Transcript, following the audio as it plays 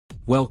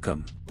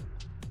Welcome.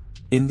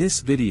 In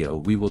this video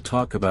we will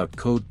talk about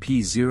code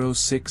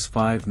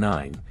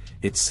P0659,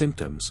 its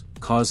symptoms,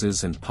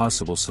 causes and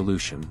possible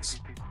solutions.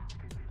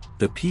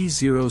 The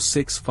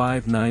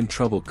P0659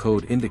 trouble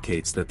code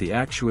indicates that the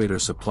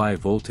actuator supply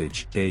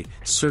voltage A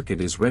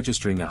circuit is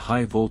registering a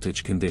high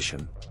voltage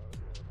condition.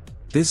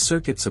 This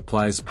circuit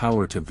supplies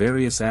power to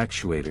various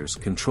actuators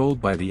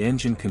controlled by the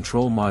Engine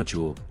Control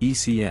Module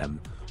 (ECM)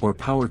 or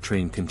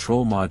Powertrain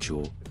Control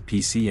Module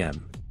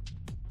 (PCM).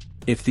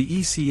 If the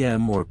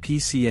ECM or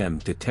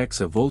PCM detects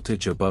a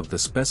voltage above the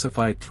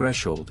specified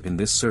threshold in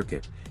this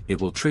circuit,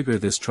 it will trigger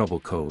this trouble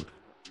code.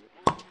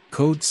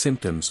 Code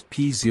symptoms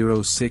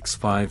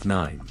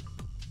P0659.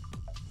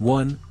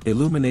 1.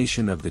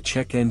 Illumination of the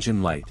check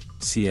engine light,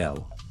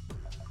 CL.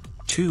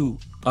 2.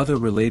 Other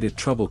related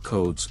trouble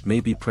codes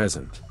may be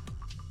present.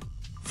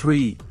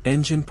 3.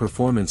 Engine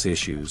performance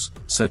issues,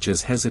 such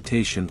as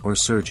hesitation or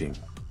surging.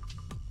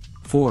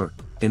 4.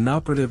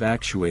 Inoperative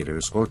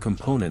actuators or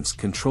components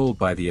controlled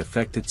by the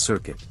affected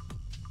circuit.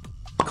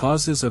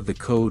 Causes of the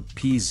code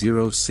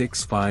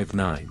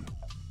P0659.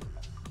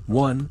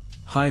 1.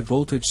 High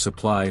voltage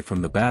supply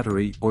from the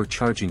battery or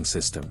charging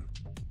system.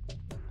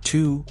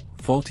 2.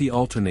 Faulty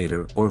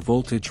alternator or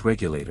voltage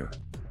regulator.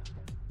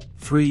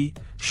 3.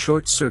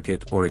 Short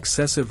circuit or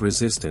excessive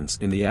resistance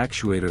in the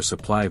actuator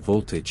supply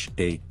voltage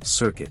A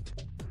circuit.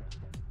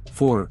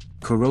 4.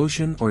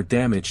 Corrosion or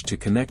damage to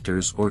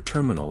connectors or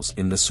terminals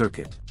in the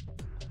circuit.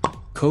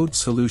 Code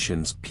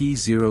solutions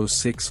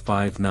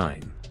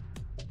P0659.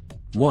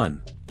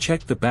 1.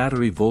 Check the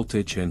battery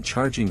voltage and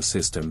charging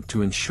system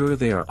to ensure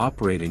they are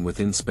operating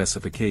within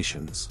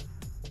specifications.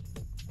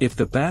 If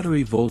the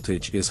battery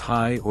voltage is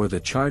high or the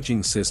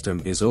charging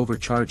system is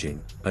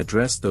overcharging,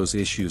 address those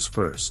issues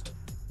first.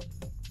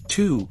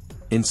 2.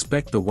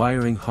 Inspect the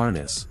wiring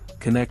harness,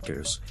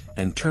 connectors,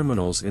 and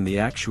terminals in the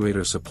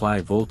actuator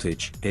supply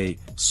voltage A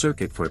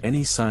circuit for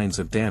any signs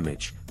of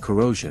damage,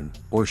 corrosion,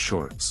 or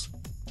shorts.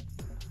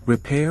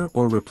 Repair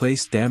or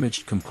replace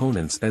damaged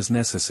components as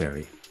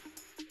necessary.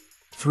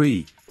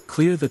 3.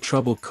 Clear the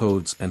trouble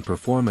codes and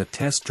perform a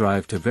test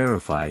drive to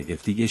verify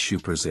if the issue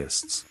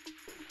persists.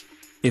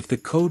 If the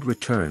code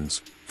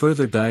returns,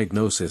 further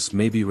diagnosis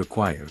may be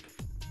required.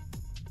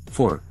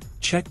 4.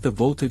 Check the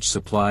voltage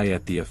supply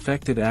at the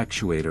affected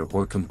actuator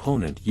or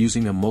component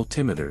using a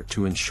multimeter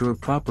to ensure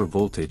proper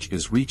voltage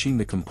is reaching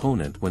the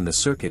component when the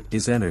circuit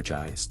is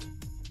energized.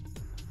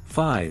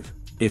 5.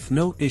 If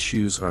no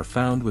issues are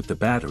found with the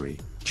battery,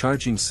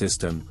 charging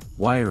system,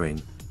 wiring,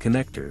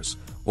 connectors,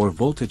 or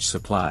voltage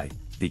supply,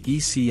 the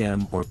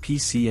ECM or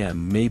PCM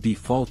may be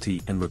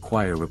faulty and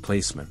require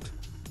replacement.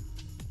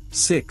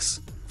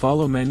 6.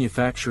 Follow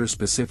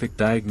manufacturer-specific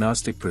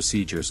diagnostic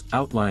procedures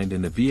outlined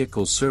in the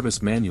vehicle's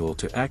service manual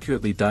to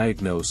accurately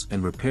diagnose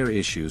and repair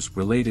issues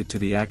related to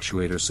the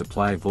actuator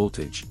supply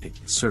voltage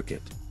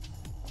circuit.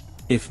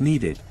 If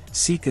needed,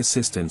 seek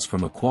assistance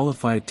from a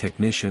qualified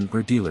technician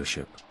or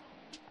dealership.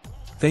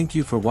 Thank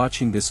you for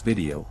watching this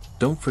video.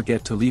 Don't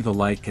forget to leave a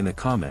like and a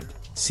comment.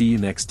 See you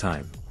next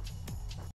time.